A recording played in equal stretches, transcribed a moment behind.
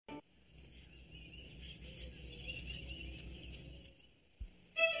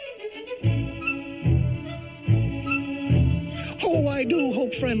I do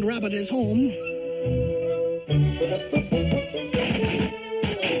hope friend Rabbit is home.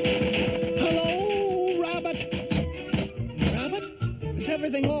 Hello, Rabbit? Rabbit? Is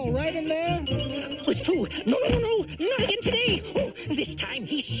everything all right in there? It's Pooh. No, not again today. Oh, this time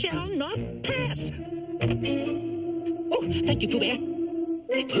he shall not pass. Oh, thank you, Pooh Bear.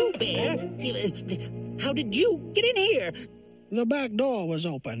 Pooh Bear? How did you get in here? The back door was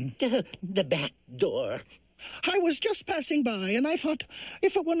open. The back door. I was just passing by, and I thought,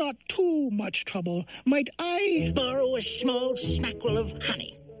 if it were not too much trouble, might I borrow a small smackerel of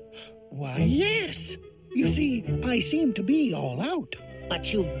honey? Why, yes. You see, I seem to be all out.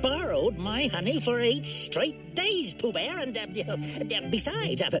 But you've borrowed my honey for 8 straight days, Pooh Bear, and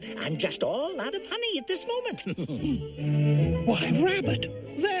besides, I'm just all out of honey at this moment. Why,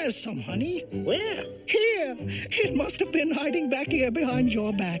 Rabbit, there's some honey. Where? Here. It must have been hiding back here behind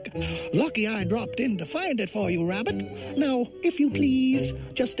your back. Lucky I dropped in to find it for you, Rabbit. Now, if you please,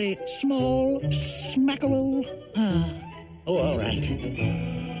 just a small smackerel. Oh, all right.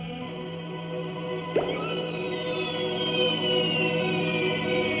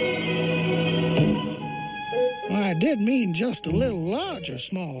 I did mean just a little larger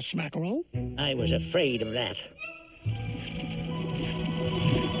small smackerel. I was afraid of that.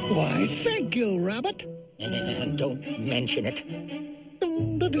 Why, thank you, Rabbit. Don't mention it.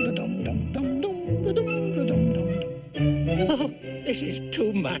 Oh, this is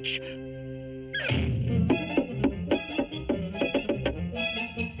too much.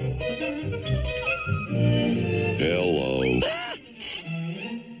 Hello.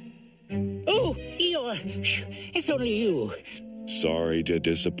 Oh, Eeyore. It's only you. Sorry to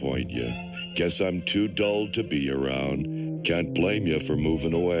disappoint you. Guess I'm too dull to be around. Can't blame you for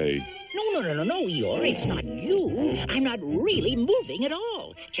moving away. No, Eeyore. It's not you. I'm not really moving at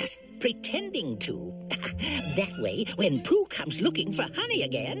all. Just pretending to. That way, when Pooh comes looking for honey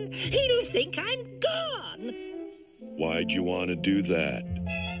again, he'll think I'm gone. Why'd you want to do that?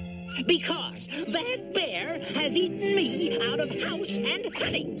 Because that bear has eaten me out of house and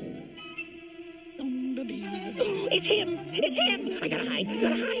honey. It's him! I gotta hide.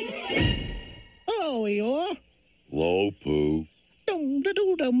 Hello, Eeyore. Hello, Pooh.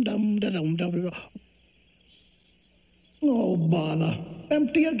 Oh, bother.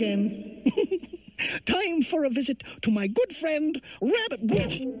 Empty again. Time for a visit to my good friend, Rabbit.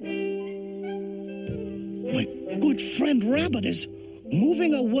 My good friend Rabbit is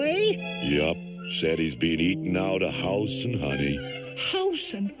moving away? Yup. Said he's been eating out of house and honey.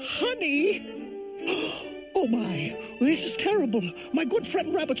 House and honey? Oh, my. This is terrible. My good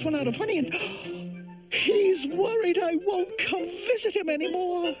friend Rabbit's run out of honey, and he's worried I won't come visit him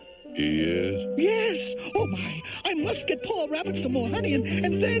anymore. He is? Yes. Oh, my. I must get poor Rabbit some more honey,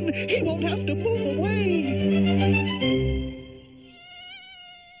 and then he won't have to move away.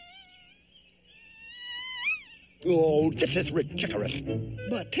 Oh, this is ridiculous.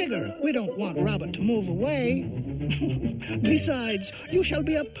 But, Tigger, we don't want Rabbit to move away. Besides, you shall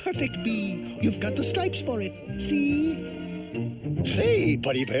be a perfect bee. You've got the stripes for it. See? Say,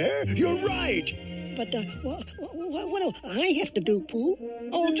 Buddy Bear, you're right. But what do I have to do, Pooh?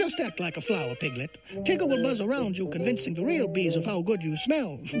 Oh, just act like a flower, Piglet. Tigger will buzz around you, convincing the real bees of how good you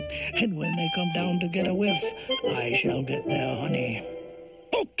smell. And when they come down to get a whiff, I shall get their honey.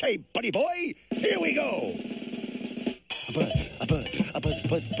 Okay, Buddy Boy, here we go. A buzz, a buzz, a buzz,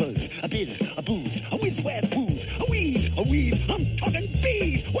 buzz, buzz, a biz, a booze, a whiz, where booze, a weave, I'm talking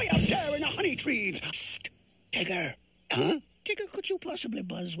bees, way up there in the honey trees. Psst, Tigger. Huh? Tigger, could you possibly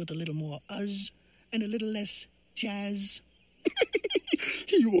buzz with a little more uzz and a little less jazz?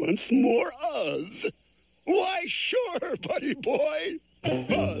 He wants more us. Why, sure, Buddy Boy.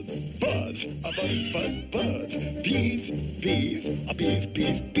 Buzz, buzz, a buzz, buzz, buzz. Bees, bees, a bees,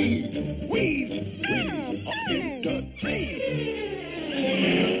 bees, bees. Weave, up in the tree.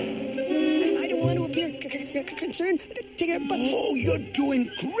 I don't want to appear concerned, Tigger, but... Oh, you're doing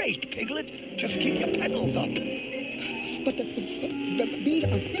great, Piglet. Just keep your pedals up. But the bees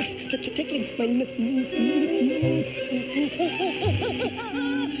are tickling my...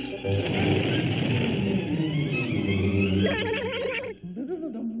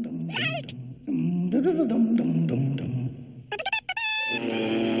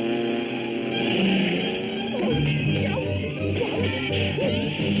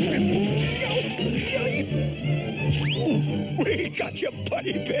 We got you,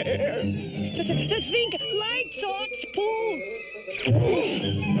 Buddy Bear. To think light thoughts, Pooh.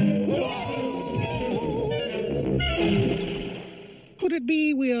 Could it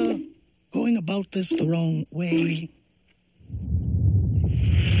be we are going about this the wrong way?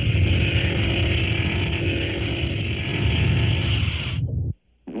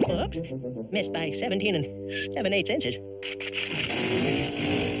 Oops. Missed by 17 and 7/8 inches.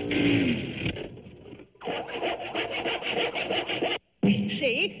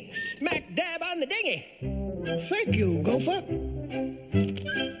 See? Smack dab on the dinghy. Thank you, Gopher.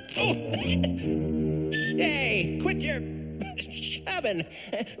 Oh. Hey, quit your shoving.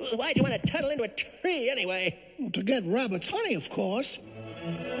 Why'd you want to tunnel into a tree anyway? To get Rabbit's honey, of course.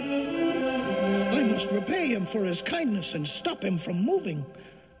 I must repay him for his kindness and stop him from moving.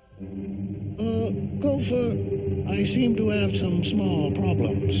 Gopher, I seem to have some small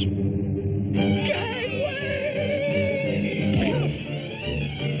problems.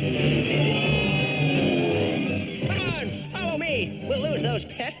 Come on, follow me. We'll lose those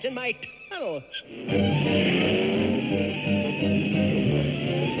pests in my tunnel.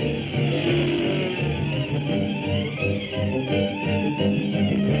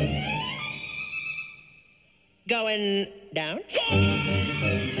 Going down?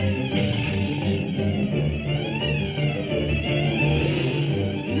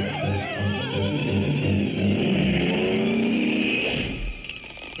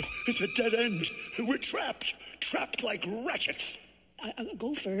 It's a dead end. We're trapped. Trapped like ratchets.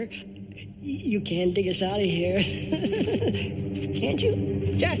 Gopher, you can't dig us out of here. Can't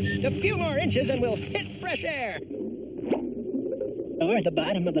you? Just a few more inches and we'll hit fresh air. Or the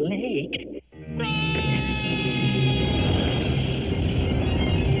bottom of the lake.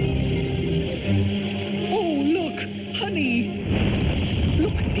 Oh, look, honey.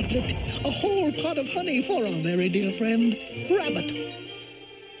 Look, Piglet, a whole pot of honey for our very dear friend, Rabbit.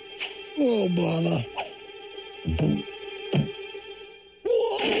 Oh, bother.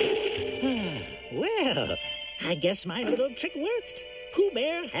 Well, I guess my little trick worked. Pooh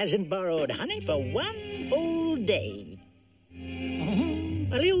Bear hasn't borrowed honey for one whole day.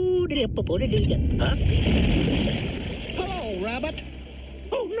 Huh? Hello, Rabbit.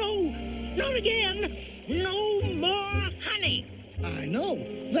 Oh, no, not again. No more honey. I know.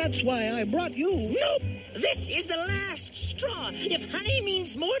 That's why I brought you. Nope, this is the last straw. If honey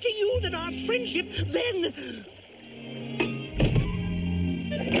means more to you than our friendship, then...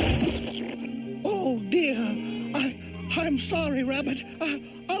 Oh, dear. I'm sorry, Rabbit.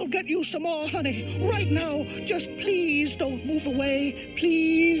 I'll get you some more honey right now. Just please don't move away.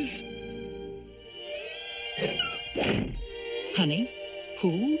 Please. Honey?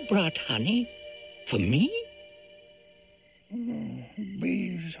 Who brought honey? For me?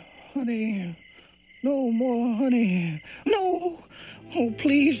 Please, honey. No more honey. No. Oh,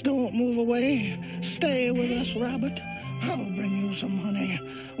 please don't move away. Stay with us, Rabbit. I'll bring you some honey.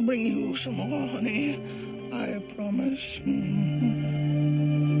 I'll bring you some more honey. I promise.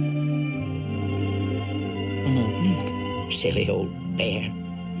 Silly old bear.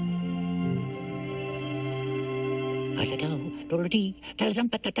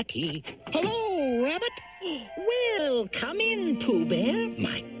 Hello, Rabbit. Well, come in, Pooh Bear.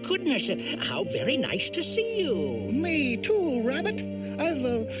 My goodness, how very nice to see you. Me too, Rabbit.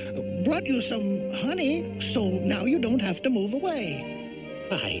 I've brought you some honey, so now you don't have to move away.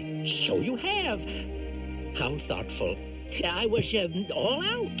 Why, so you have. How thoughtful. I was all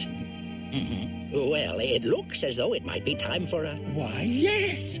out. Well, it looks as though it might be time for a... Why,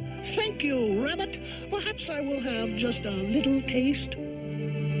 yes. Thank you, Rabbit. Perhaps I will have just a little taste.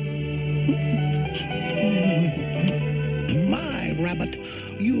 My, Rabbit,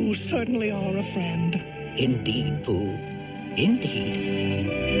 you certainly are a friend. Indeed, Pooh. Indeed.